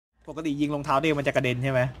ปกติยิงรองเท้าเด็กมันจะกระเด็นใ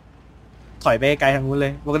ช่ไหมถอยไปไกลทางนู้นเล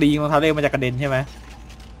ยปกติยิงรองเท้าเด็กมันจะกระเด็นใช่ไหม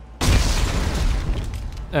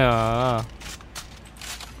เออ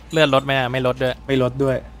เลื่อนรถไหมไม่ลดด้วยไม่ลดด้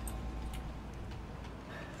วย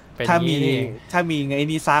ถ้ามีไอ้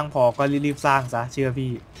นี่สร้างพอก็รีบสร้างซะเชื่อ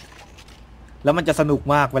พี่แล้วมันจะสนุก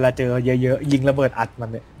มากเวลาเจอเยอะๆยิงระเบิดอัดมัน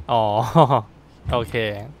เลยอ๋อโอเค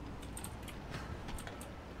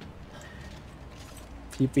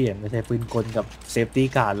พี่เปลี่ยนไปใช้ปืนกลกับเซฟตี้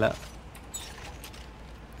การ์ดแล้ว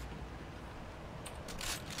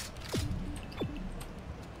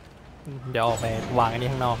เดี๋ยวออกไปวางอันนี้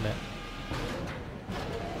ข้างนอกเลย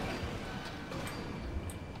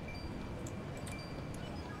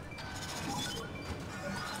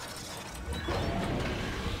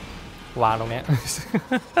วางตรงนี้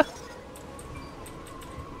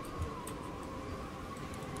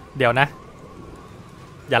เดี๋ยวนะ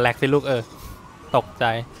อย่าแหลกสิลูกตกใจ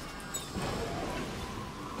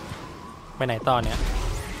ไปไหนต่อเนี่ย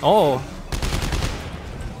โอ้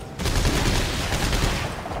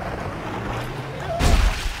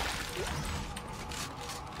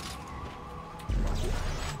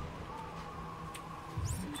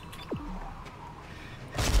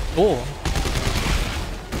โอ้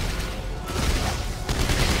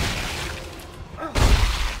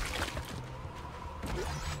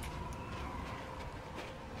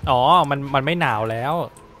อ๋อมันไม่หนาวแล้ว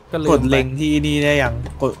ก็ลืมกดเล็งที่นี่ได้ยัง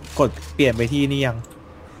กดเปลี่ยนไปที่นี่ยัง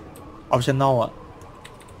ออปชั่นอลอ่ะ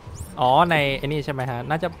อ๋อในไอ้นี่ใช่ไหมฮะ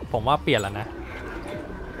น่าจะผมว่าเปลี่ยนแล้วนะ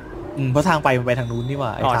เพราะทางไปมันไปทางนู้นนี่หว่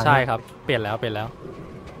าอ๋อใช่ครับเปลี่ยนแล้ว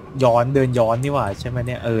เดินย้อนนี่หว่าใช่ไหมเ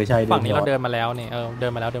นี่ยใช่ฝั่งนี้เราเดินมาแล้วนี่เดิ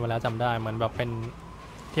นมาแล้วจำได้เหมือนแบบเป็น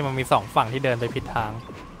ที่มันมีสองฝั่งที่เดินไปผิดทาง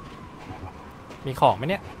มีของไหม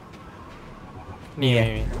เนี่ยนี่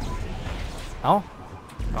เอ้า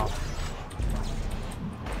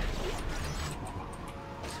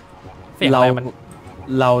เสียงอะไรมัน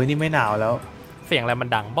เรานี่ไม่หนาวแล้วเสียงอะไรมัน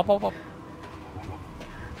ดังป๊อป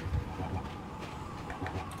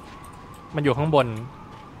มันอยู่ข้างบน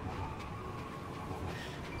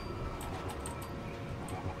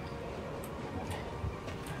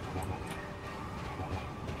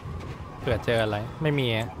เผื่อเจออะไรไม่มี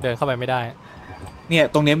เดินเข้าไปไม่ได้เนี่ย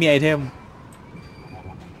ตรงนี้มีไอเทม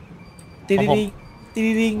ติดิดิงติ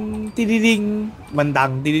ดิดิงติดิดิงมันดั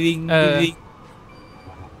งติดิดิง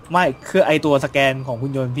ไม่คือไอตัวสแกนของคุ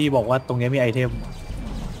ณยนต์พี่บอกว่าตรงนี้มีไอเทม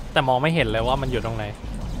แต่มองไม่เห็นเลยว่ามันอยู่ตรงไหน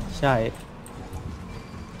ใช่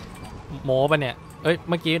โม้ปะเนี่ย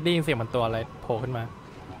เมื่อกี้ได้ยินเสียงมันตัวอะไรโผล่ขึ้นมา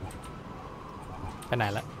ไปไหน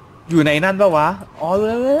ละอยู่ในนั่นปะวะอ๋อ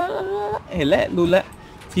เห็นแล้วรู้แล้ว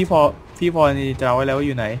พี่พอนี่จะเอาไว้แล้วว่าอ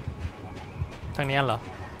ยู่ไหนทางนี้เหรอ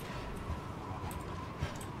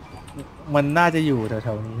มันน่าจะอยู่แถ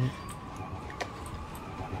วๆนี้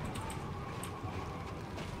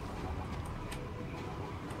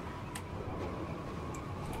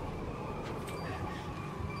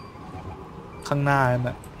ข้างหน้า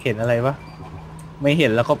น่ะเห็นอะไรปะไม่เห็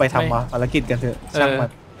นแล้วก็ไปทำภารกิจกันเถอะช่างมัน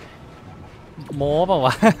โม้เปล่าว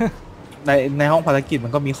ะในห้องภารกิจมั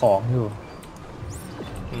นก็มีของอยู่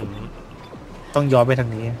ต้องย้อนไปทา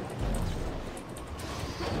งนี้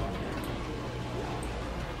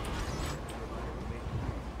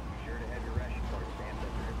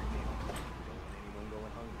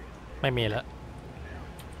ไม่มีแล้ว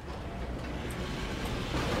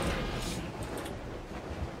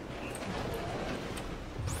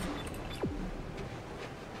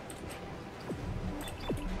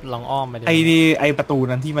ลองอ้อมไปดิไอประตู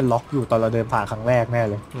นั้นที่มันล็อกอยู่ตอนเราเดินผ่านครั้งแรกแน่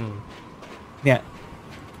เลยเนี่ย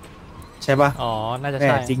ใช่ปะอ๋อน่าจะใ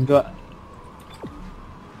ช่จริงด้วย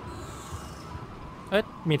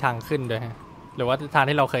มีทางขึ้นด้วยฮะหรือว่าทาง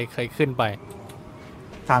ที่เราเคยขึ้นไป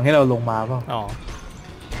ทางที่เราลงมาเปล่าอ๋อ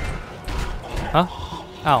ฮะ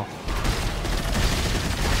อ้าว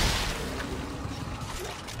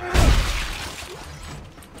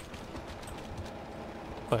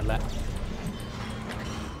เปิดแล้ว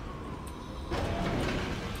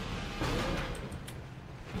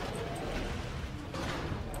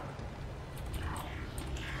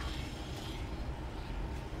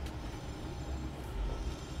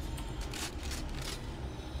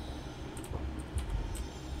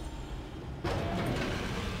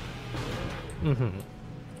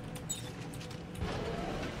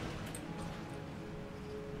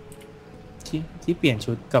ที่เปลี่ยน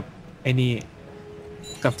ชุดกับไอ้นี่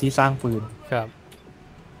กับที่สร้างปืนครับ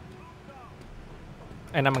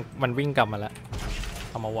ไอ้นั่นมันวิ่งกลับมาแล้ว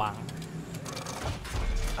เอามาวาง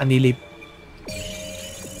อันนี้ลิฟต์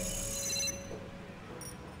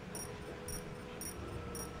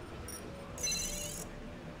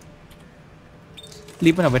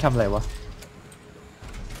มันเอาไปทำอะไรวะ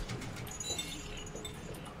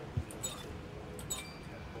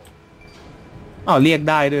อ้าวเรียก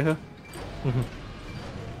ได้ด้วยเหรอ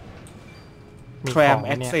มีข tram องไหม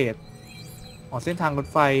เนี่ย access อ๋อเส้นทางรถ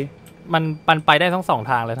ไฟ มันไปได้ทั้ง2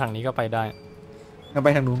 ทางเลยทางนี้ก็ไปได้งั้นไป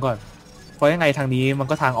ทางนู้นก่อนเพราะยังไงทางนี้มัน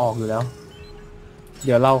ก็ทางออกอยู่แล้ว เ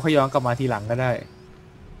ดี๋ยวเราค่อยย้อนกลับมาทีหลังก็ได้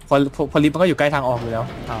พอลิฟต์มันก็อยู่ใกล้ทางออกอยู่แล้ว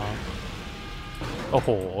อ๋อโอ้โห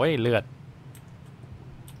เลือด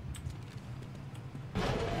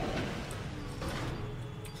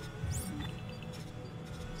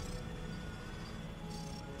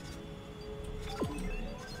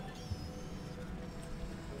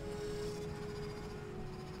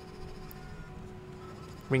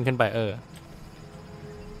วิ่งขึ้นไปโ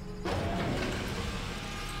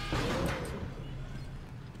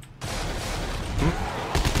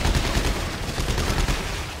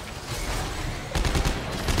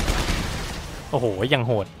อ้โหยังโ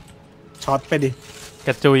หดช็อตไปดิ ก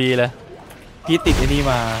ระจุยเลยพี่ติดไอ้นี่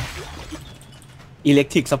มา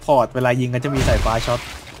Electric Support เวลายิงก็จะมีสายฟ้าช็อต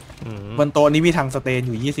บนโต๊ะนี้มีทางสเตนอ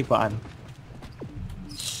ยู่20 กว่าอัน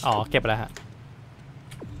อ๋อเก็บแล้วฮะ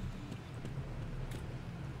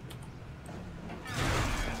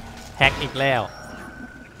แฮกอีกแล้ว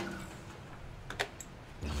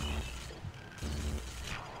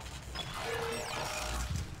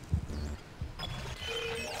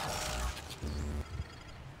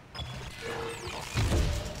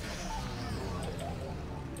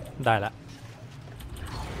ได้ละ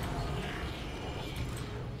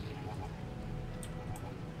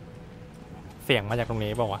เสียงมาจากตรง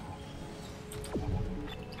นี้เปล่าวะ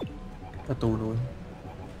ประตูนู้น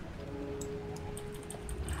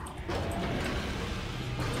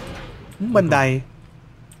บันได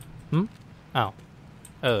อ้าว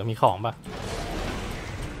มีของป่ะ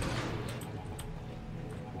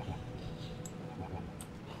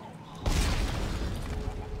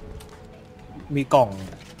มีกล่อง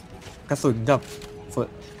กระสุนกับเ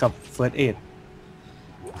ฟิร์สเอด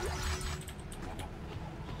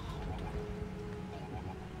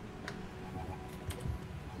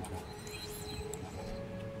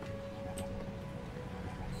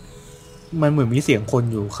มันเหมือนมีเสียงคน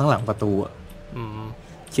อยู่ข้างหลังประตูอะ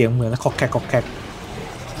เสียงเหมือนแล้วคอกแคก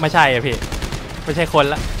ไม่ใช่อะพี่ไม่ใช่คน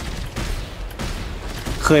ละ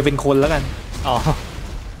เคยเป็นคนแล้วกันอ๋อ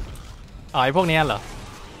ไอ้พวกนี้เหรอ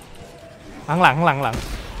ข้างหลัง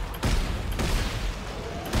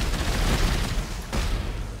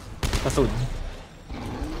กระสุน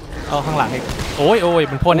ข้างหลังอีกโอ้ย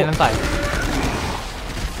มันพ่นในนั้นใส่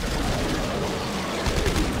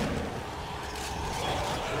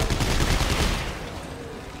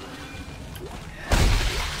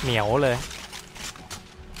เหนียวเลย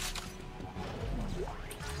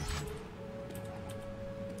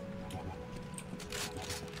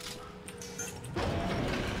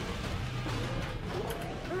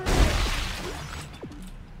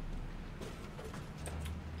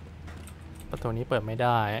ประตูนี้เปิดไม่ไ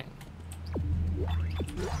ด้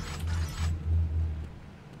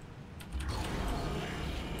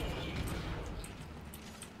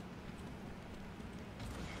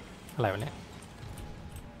อะไรวะเนี่ย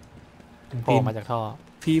โผล่มาจากท่อ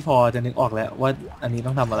พี่พอจะนึกออกแล้วว่าอันนี้ต้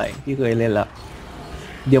องทำอะไรพี่เคยเล่นแล้ว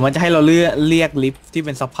เดี๋ยวมันจะให้เราเรียกลิฟท์ที่เ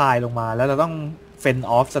ป็นซัพพลายลงมาแล้วเราต้องเฟน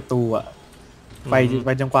ออฟศัตรูอะไป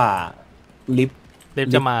จนกว่าลิฟต์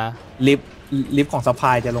จะมาลิฟต์ของซัพพล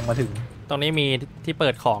ายจะลงมาถึงตรงนี้มีที่เปิ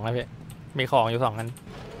ดของนะพี่มีของอยู่2 อัน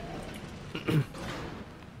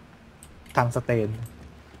ทางสเตน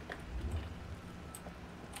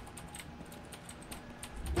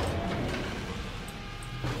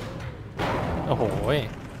โอ้โห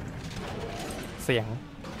เสียง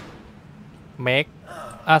make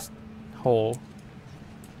us whole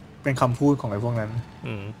เป็นคำพูดของไอ้พวกนั้น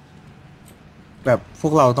แบบพว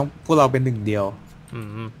กเราเป็นหนึ่งเดียว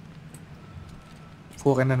พ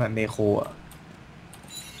วกนั้นน่ะเนโคอ่ะ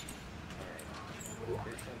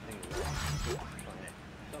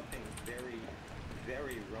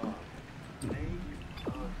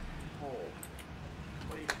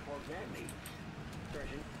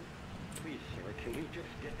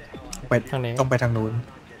ต้องไปทางนู้น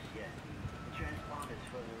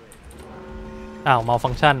อ้าวมาฟั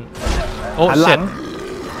งก์ชันโอ้เสร็จ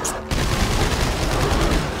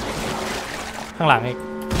ข้างหลังอีก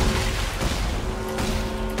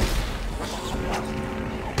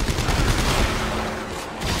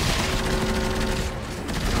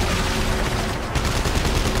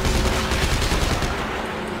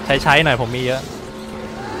ใช้หน่อยผมมีเยอะ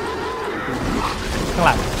ข้างห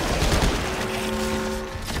ลัง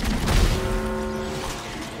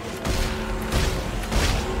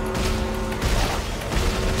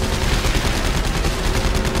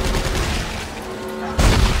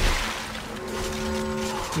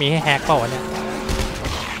มีให้แฮกเปล่าวะเนี่ย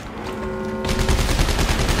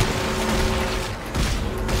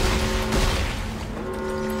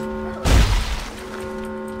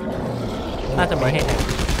น่าจะไม่ให้แฮก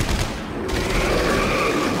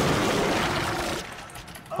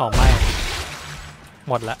อ๋อไม่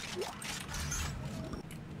หมดละ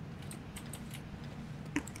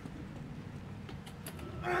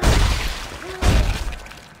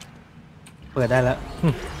เปิดได้แล้ว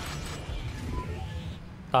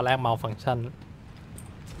ตอนแรกเมาฟังก์ชัน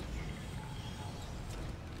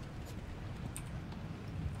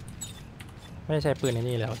ไม่ได้ใช้ปืนใน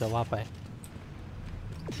นี่แล้วจะว่าไป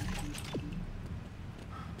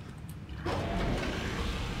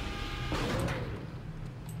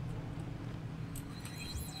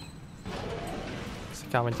ส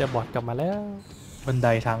กาเวนเจอร์บอทกลับมาแล้วบันได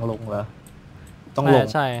ทางลงเหรอต้องลง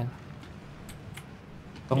ใช่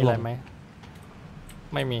ต้องลงไหม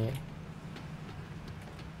ไม่มี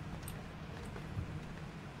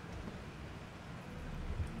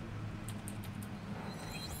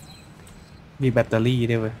มีแบตเตอรี่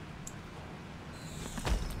ด้วยเว้ย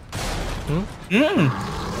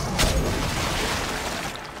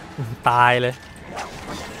ตายเลย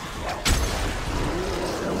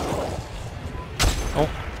โอ้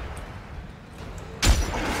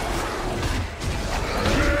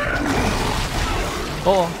โ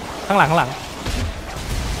อ้ข้างหลัง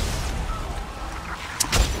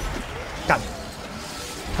กัด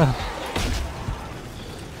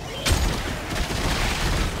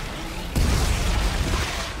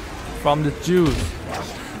from the Jews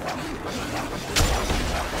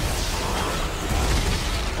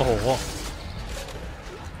โอ้โห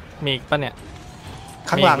มีอีกปะเนี่ย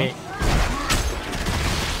ข้างหลัง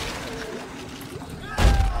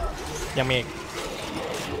ยังมีอีก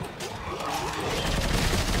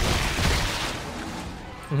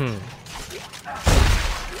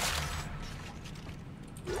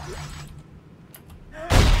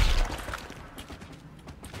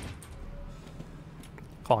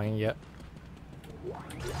ของยังเยอะ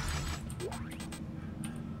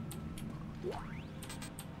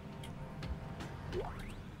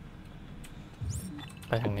ไ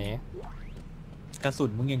ปทางนี้กระสุน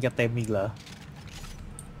มึงยังจะเต็มอีกเหรอ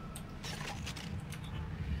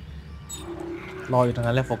รออยู่ตรง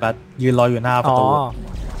นั้นเลยโฟกัสยืนรออยู่หน้าประตู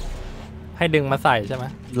ให้ดึงมาใส่ใช่ไหม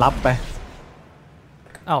รับไป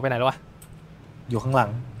ไปไหนแล้ววะอยู่ข้างหลัง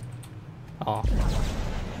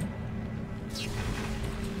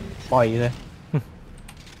ปล่อยเลย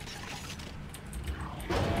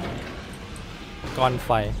ก้อนไฟ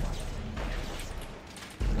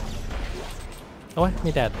โอ้ยมี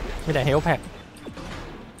แต่เฮลแพ็ก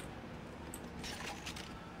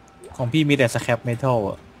ของพี่มีแต่สแครปเมทัล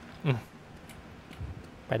อ่ะ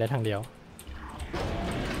ไปได้ทางเดียว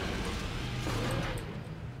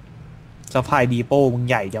สะพายดีโป้มึง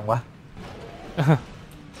ใหญ่จังวะ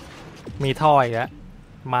มีท่ออีกแล้ว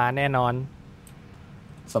มาแน่นอน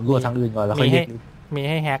สำรวจทางอื่นก่อนแล้วค่อยมี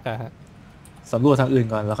ให้แฮกอะฮะสำรวจทางอื่น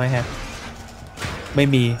ก่อนแล้วค่อยแฮกไม่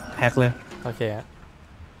มีแฮกเลยโอเค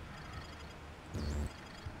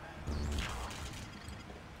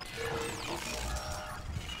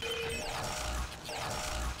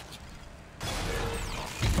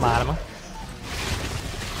มาแล้วมั้ง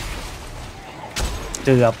เ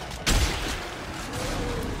กือบ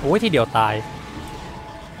โอ้ยทีเดียวตาย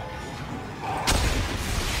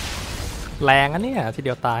แรงอันนี้ทีเ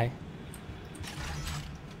ดียวตาย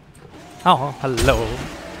ฮัลโหล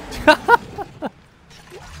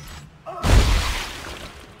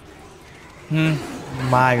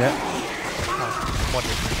มาอีกแล้วหมด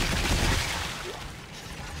อีก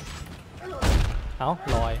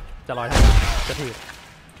ลอยจะลอยทางจะถือ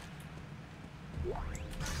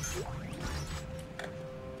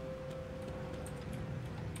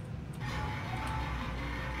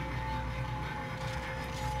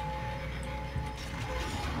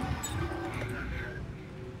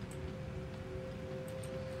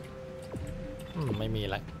ไม่มีอ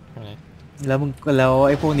ะไรแล้วไ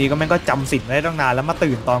อ้พวกนี้ก็แม่งก็จำสิ่งได้ตั้งนานแล้วมา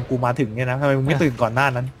ตื่นตอนกูมาถึงเนี่ยนะทำไมมึงไม่ตื่นก่อนหน้า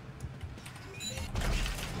นั้น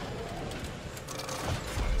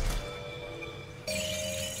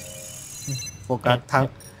โฟกัส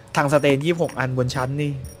ทางสเตน26 อันบนชั้น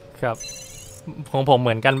นี่ครับของผมเห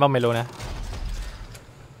มือนกันป่ะไม่รู้นะ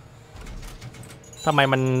ทำไม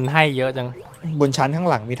มันให้เยอะจังบนชั้นข้าง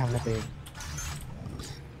หลังมีทางสเตน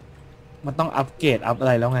มันต้องอัปเกรดอัพอะ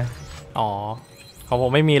ไรแล้วไงของผ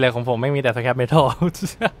มไม่มีเลยของผมไม่มีแต่สแครปเมทัล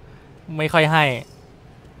ไม่ค่อยใ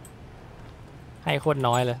ห้โคตร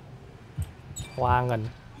น้อยเลยวางกัน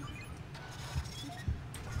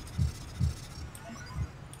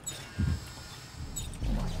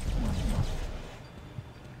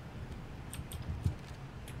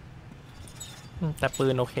แต่ปื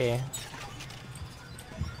นโอเค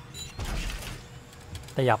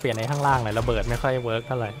แต่อยากเปลี่ยนในข้างล่างหน่อยระเบิดไม่ค่อยเวิร์กเ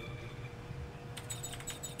ท่าไหร่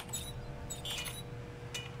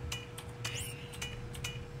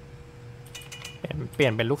ลี่ย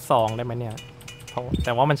นเป็นลูกซองได้ไหมเนี่ยแ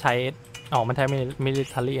ต่ว่ามันใช้มันใช้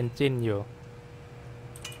military engine อยู่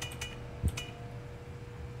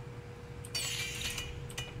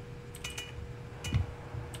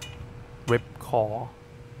Rip Core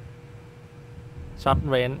Short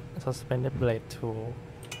Range Suspended Blade Tool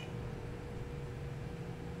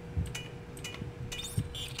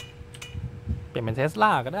เปลี่ยนเป็นเทสล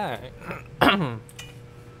าก็ได้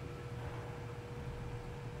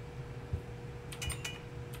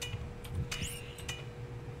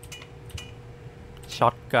ช็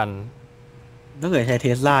อตกันถ้าเกิดใช้เท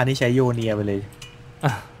สลานี่ใช้โยเนียไปเลย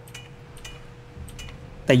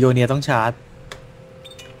แต่โยเนียต้องชาร์จ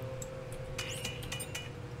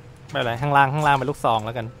ไม่เป็นไรข้างล่างเป็นลูกซองแ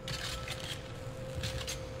ล้วกัน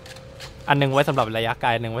อันนึงไว้สำหรับระยะไกล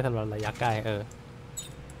อันนึงไว้สำหรับระยะใกล้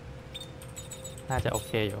น่าจะโอเ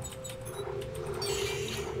คอยู่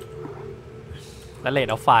แล้วเรท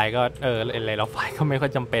เอาไฟล์ก็เรทเอาไฟล์ก็ไม่ค่อ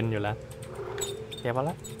ยจำเป็นอยู่แล้วเก็บมาแ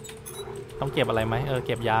ล้วต้องเก็บอะไรไหมเ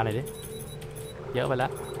ก็บยาหน่อยดิเยอะไปแล้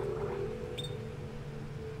ว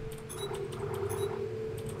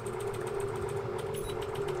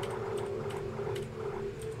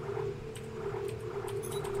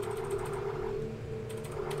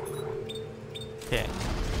โอเค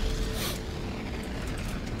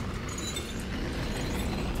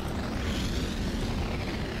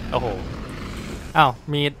โอ้โหอ้าว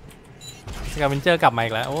มีสกาเวนเจอร์กลับมา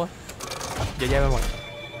อีกแล้วโอ้เยอะแยะไปหมด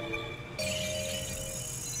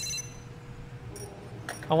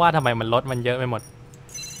เพราะว่าทำไมมันลดมันเยอะไปหมด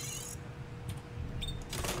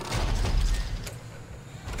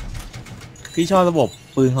พี่ชอบระบบ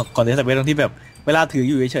ปืนของก่อนเดสเบสตรงที่แบบเวลาถือ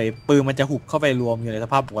อยู่เฉยๆปืนมันจะหุบเข้าไปรวมอยู่ในส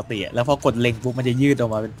ภาพปกติแล้วพอกดเล็งปุ๊บมันจะยืดออ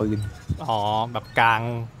กมาเป็นปืนแบบกลาง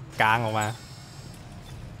ออกมา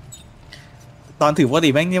ตอนถือปกติ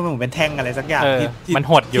แม่งเนี่ยมันเหมือนเป็นแท่งอะไรสักอย่างที่มัน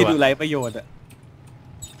หดอยู่ที่ดูไร้ประโยชน์อ่ะ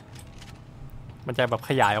มันจะแบบข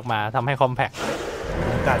ยายออกมาทำให้คอมแพค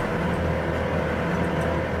กัน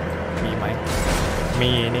มีไหมมี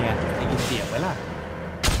นี่ไงได้ยินเสียงไหมล่ะ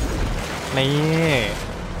นี่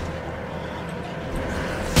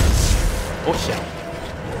โอ้เชี่ย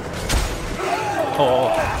โอ้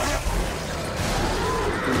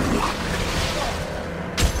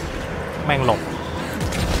แม่งหลบ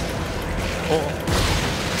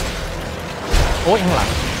โอ้ยข้างหลัง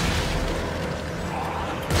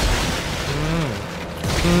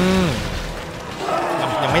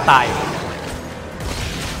ยังไม่ตาย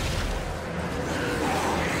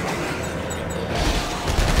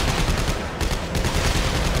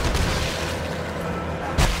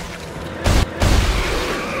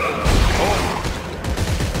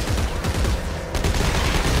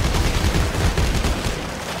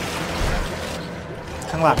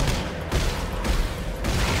ข้างหลัง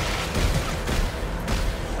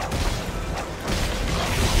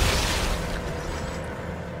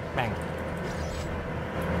แม่ง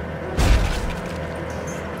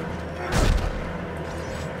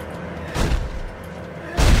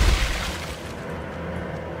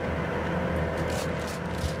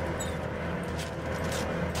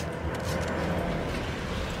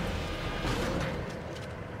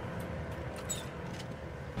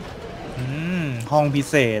ห้องพิ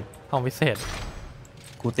เศษ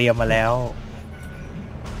กูเตรียมมาแล้ว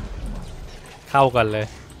เข้ากันเลย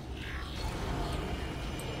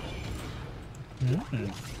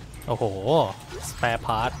โอ้โหสเปร์พ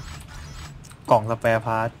าร์ทกล่องสเปร์พ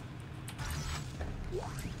าร์ท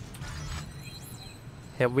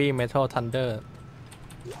Heavy Metal Thunder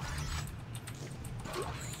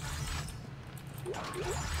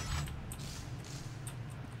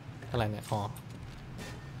อะไรเนี่ย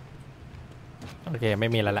โอเคไม่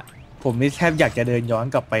มีแล้วละผมนี่แทบอยากจะเดินย้อน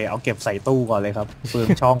กลับไปเอาเก็บใส่ตู้ก่อนเลยครับเปลือง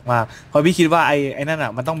ช่องมากเพราะพี่คิดว่าไอ้นั่นอ่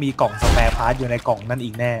ะมันต้องมีกล่องสแปร์พาร์ทอยู่ในกล่องนั่น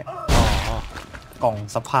อีกแน่กล่อง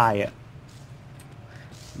ซัพพลายอ่ะ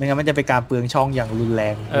ไม่งั้นมันจะเป็นการเปลืองช่องอย่างรุนแร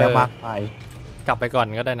งและมากมายกลับไปก่อน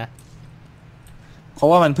ก็ได้นะเพราะ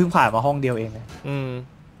ว่ามันเพิ่งผ่านมาห้องเดียวเอง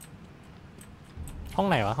ห้อง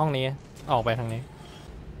ไหนวะห้องนี้ออกไปทางนี้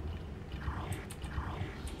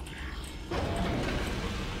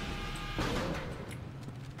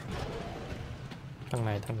ทางไห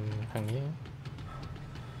นทางนี้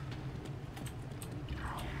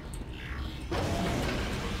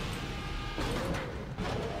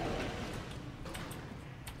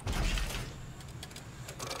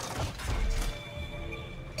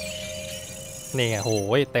นี่ไงโห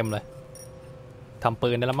ยเต็มเลยทำปื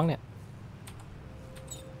นได้แล้วมั้งเนี่ย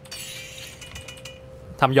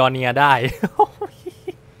ทำยอเนียได้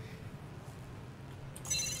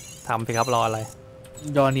ทำสิครับรออะไร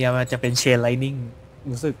ยอเนียมันจะเป็นเชนไลนิ่ง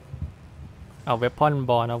รู้สึกเอาเวพอน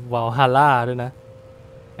บอลเอาวาลฮาร่าด้วยนะ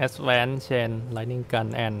Advanced Chain Lightning Gun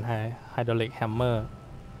and Hydraulic Hammer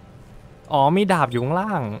อ๋อมีดาบอยู่ข้างล่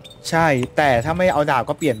าง ใช่แต่ถ้าไม่เอาดาบ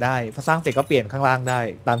ก็เปลี่ยนได้พอสร้างเสร็จก็เปลี่ยนข้างล่างได้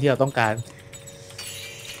ตามที่เราต้องการ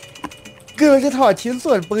คือเราจะถอดชิ้น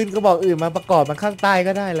ส่วนปืนกระบอกอื่นมาประกอบมันข้างใต้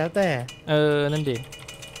ก็ได้แล้วแต่นั่นดิ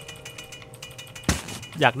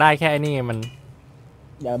อยากได้แค่ไอ้นี่มัน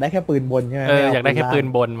อยากได้แค่ปืนบนใช่ไหมอยากได้แค่ปืน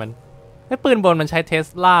บนมันไอ้ปืนบนมันใช้เทส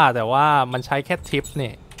ลาแต่ว่ามันใช้แค่ทิป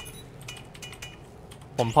นี่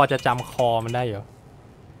ผมพอจะจำคอมันได้อยู่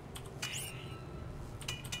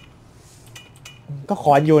ก็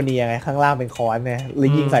ค้อนโยเนียไงข้างล่างเป็นค้อนไงหรือ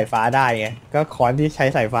ยิงสายฟ้าได้ไงก็ค้อนที่ใช้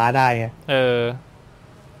สายฟ้าได้ไง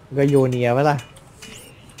ก็โยเนียปะล่ะ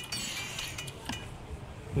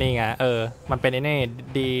นี่ไงมันเป็นไอ้นี่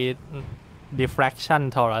diffraction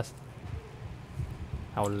torus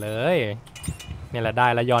เอาเลยนี่แหละได้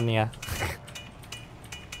แล้วยอนเนีย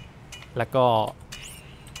แล้วก็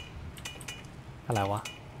อะไรวะ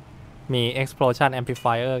มี explosion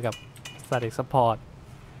amplifier กับ static support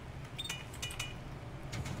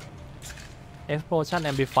explosion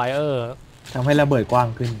amplifier ทำให้ระเบิดกว้าง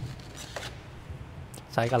ขึ้น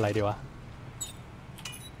ใช้กับอะไรดีวะ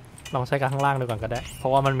ลองใช้กับข้างล่างดูก่อนก็ได้เพรา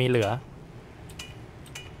ะว่ามันมีเหลือ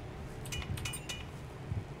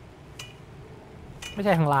ไม่ใ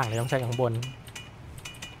ช่ข้างล่างเลยต้องใช้ข้างบน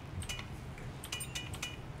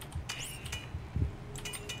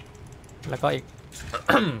แล้วก็อีก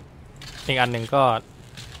อีกอันหนึ่งก็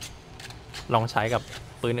ลองใช้กับ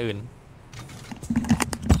ปืนอื่น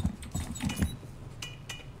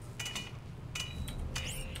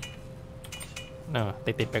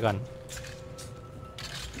ติดไปก่อน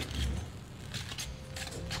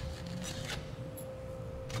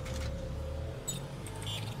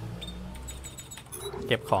เ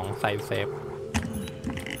ก็บของใส่เซฟ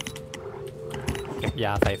เก็บย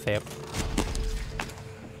าใส่เซฟ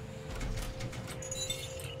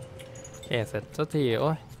โอเคเสร็จสักทีโ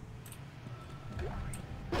อ้ย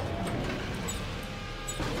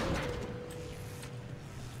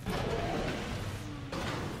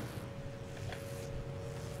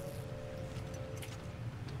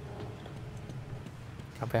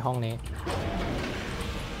กลับไปห้องนี้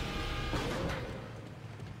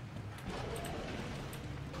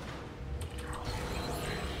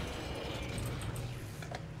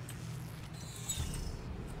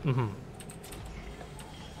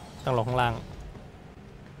ต้องลงข้างล่าง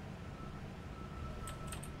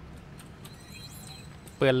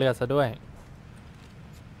เปื้อนเลือดซะด้วย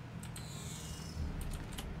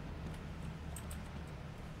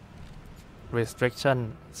restriction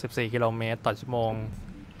 14 กิโลเมตรต่อชั่วโมง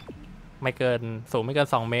ไม่เกินสูงไม่เกิน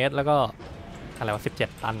2 เมตรแล้วก็อะไรวะ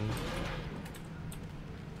17 ตัน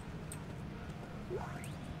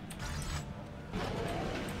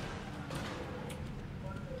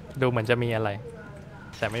ดูเหมือนจะมีอะไร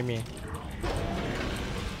แต่ไม่มี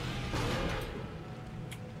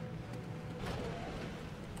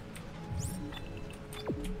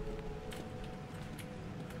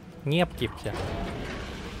เงียบกริบจ้ะ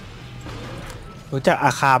รู้จักอ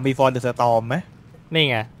าคา Before the Storm ไหมนี่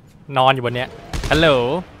ไงนอนอยู่บนเนี้ยฮัลโหล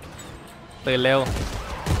ตื่นเร็ว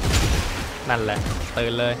นั่นแหละตื่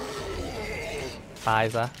นเลยตาย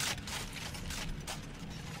ซะ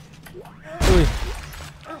อุ้ย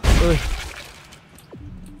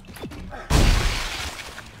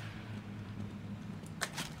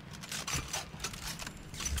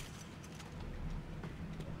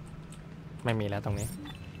ไม่มีแล้วตรงนี้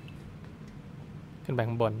ขึ้นไป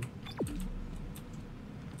ข้างบน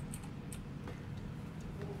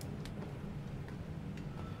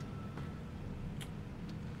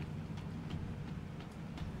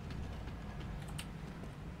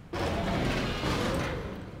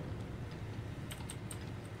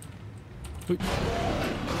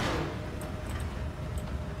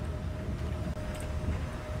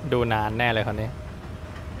ดูนานแน่เลยคนนี้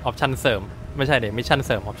ออปชั่นเสริมไม่ใช่เดี๋ยวมิชชั่นเ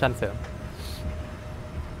สริมออปชั่นเสริม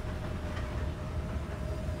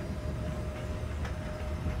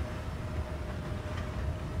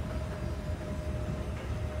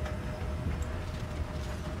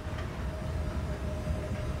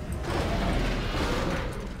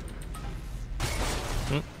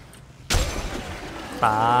ต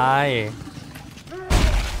าย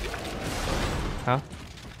ฮะ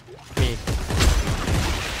มี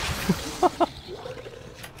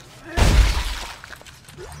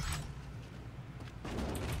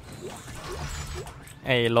ไ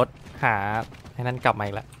อ้รถหาไอ้นั่นกลับมา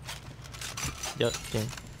อีกแล้วเยอะจริง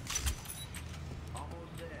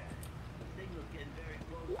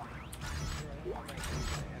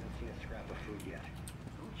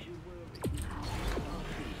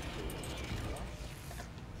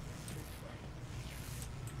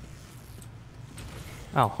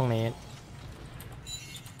อ้าวห้องนี้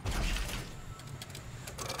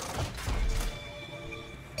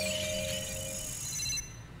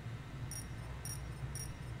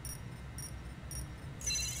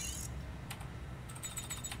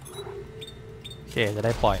โอเคจะไ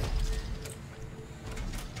ด้ปล่อย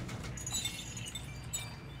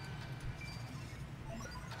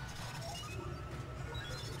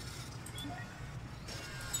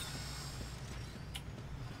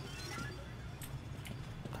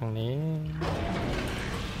ทางนี้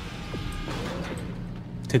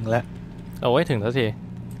ถึงแล้วโอ้ยถึงแล้วสิ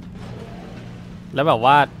แล้วแบบ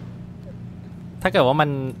ว่าถ้าเกิดว่ามัน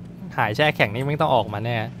หายแช่แข็งนี่ไม่ต้องออกมาแ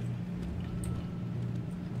น่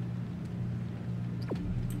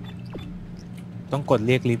ต้องกดเ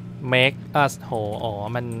รียกลิฟต์ make us โหอ๋อ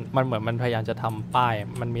มันเหมือนมันพยายามจะทำป้าย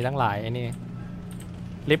มันมีตั้งหลายไอ้นี่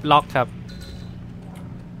ลิฟต์ล็อกครับ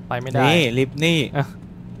ไปไม่ได้นี่ลิฟต์นี่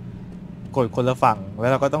กดคนละฝั่งแล้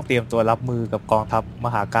วเราก็ต้องเตรียมตัวรับมือกับกองทัพม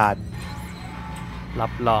หาการรั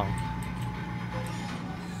บรอง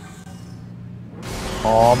พ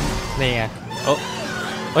ร้อมนี่ไง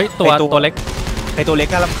เฮ้ยตัวเล็กไอตัวเล็ก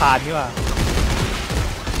น่ารำคาญนี่ว่ะ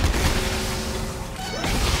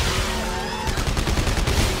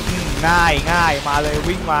ง่ายมาเลย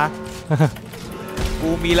วิ่งมา กู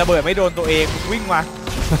มีระเบิดไม่โดนตัวเองวิ่งมา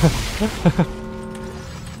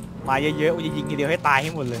มาเยอะๆกูจะยิงทีเดียวให้ตายใ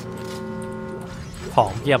ห้หมดเลยขอ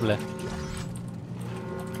งเพียบเลย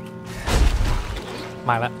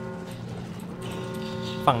มาแล้ว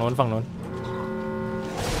ฝั่งโน้น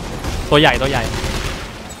ตัวใหญ่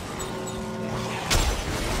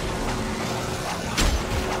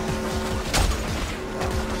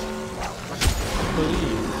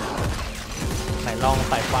ไหนลอง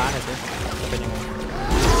สายฟ้าหน่อยสิจะเป็นยังไง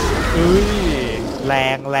แร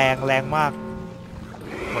งมาก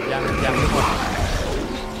หมดยังไม่หมด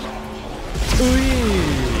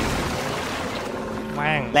แ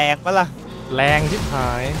ม่งแรงปะล่ะแรงชิบหา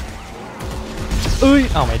ย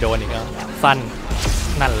ไม่โดนอีกแล้วสั้น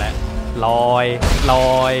นั่นแหละลอย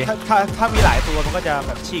ถ้ามีหลายตัวมันก็จะแ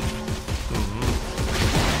บบชิก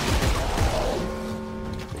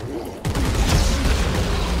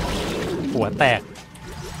หัวแตก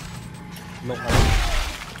ลงมา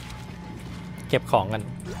เก็บของกัน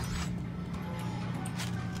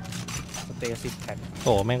สเตซิสแข็งโ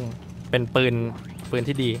อ้แม่งเป็นปืน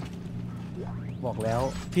ที่ดีบอกแล้ว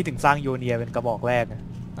พี่ถึงสร้างโยเนียเป็นกระบอกแรก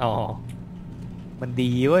อ๋อมัน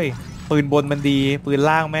ดีเว้ยปืนบนมันดีปืน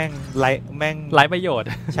ล่างแม่งไร้ประโยชน์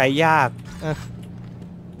ใช้ยาก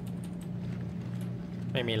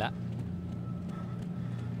ไม่มีละ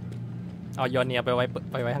เอาโยเนียไปไ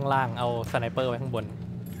ว้ข้างล่างเอาสไนเปอร์ไว้ข้างบน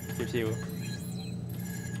ชิว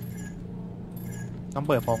ๆต้อง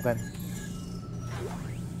เปิดพร้อมกัน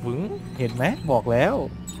วึ้งเห็นไหมบอกแล้ว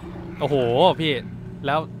โอ้โหพี่แ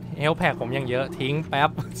ล้วเฮลแพกผมยังเยอะทิ้งแป๊บ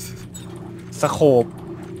สโคป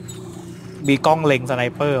มีกล้องเล็งสไน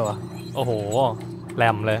เปอร์วะโอ้โหแร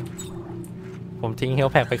มเลยผมทิ้งเฮล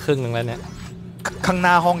แพกไปครึ่งนึงแล้วเนี่ยข้างห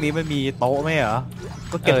น้าห้องนี้มันมีโต๊ะไหมเหรอ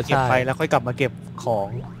ก็เก็บไปแล้วค่อยกลับมาเก็บของ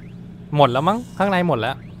หมดแล้วมั้งข้างในหมดแ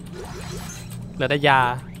ล้วเหลือแต่ยา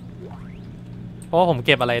เพราะว่าผมเ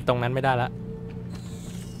ก็บอะไรตรงนั้นไม่ได้แล้ว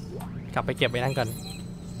กลับไปเก็บไว้นั่นก่อน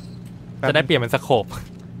จะได้เปลี่ยนเป็นสโคป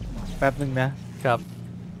แป๊บนึงนะครับ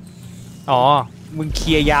อ๋อมึงเค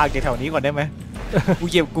ลียร์ยาจากแถวนี้ก่อนได้ไหม กู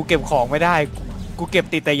เก็บของไม่ได้กูเก็บ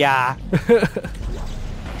ติดแต่ยา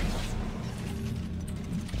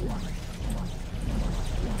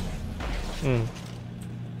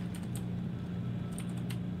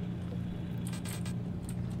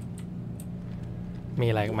มี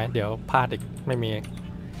อะไรไหมเดี๋ยวพลาดอีกไม่มี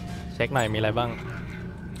เช็คหน่อยมีอะไรบ้าง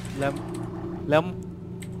แ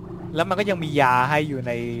ล้วมันก็ยังมียาให้อยู่ใ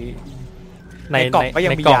นกล่องก็ยั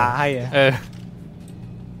งมียาให้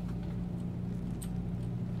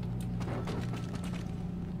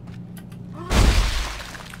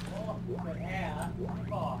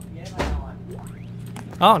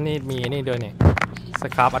อ๋อนี่มีนี่ด้วยนี่ส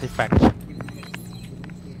ครับอาร์ติแฟกต์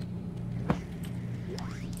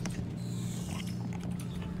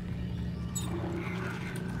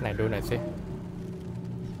ไหนดูหน่อยสิ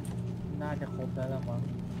น่าจะครบแล้วละมั้ง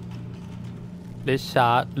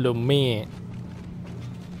Richard Lummi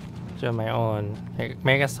German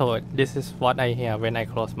Megazord This is what I hear when I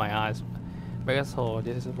close my eyes Megazord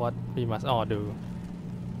This is what we must all do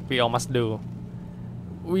We all must do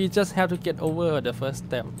We just have to get over the first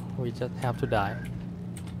step We just have to die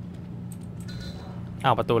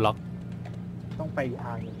ประตูล็อกต้องไปอีกท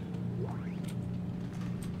างนึง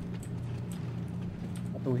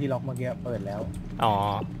ประตูที่ล็อกเมื่อกี้เปิดแล้วอ๋อ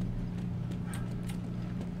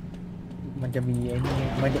มันจะมีไอ้นี่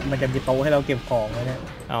มันจะมีโต๊ะให้เราเก็บของไว้เนี่ย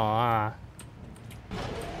อ๋อ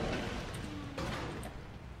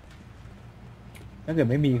ถ้าเกิด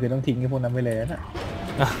ไม่มีคือต้องทิ้งไอ้พวกนั้นไปเลยนะ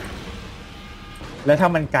แล้วถ้า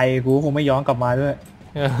มันไกลกูคงไม่ย้อนกลับมาด้วย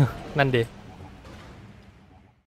นั่นดิ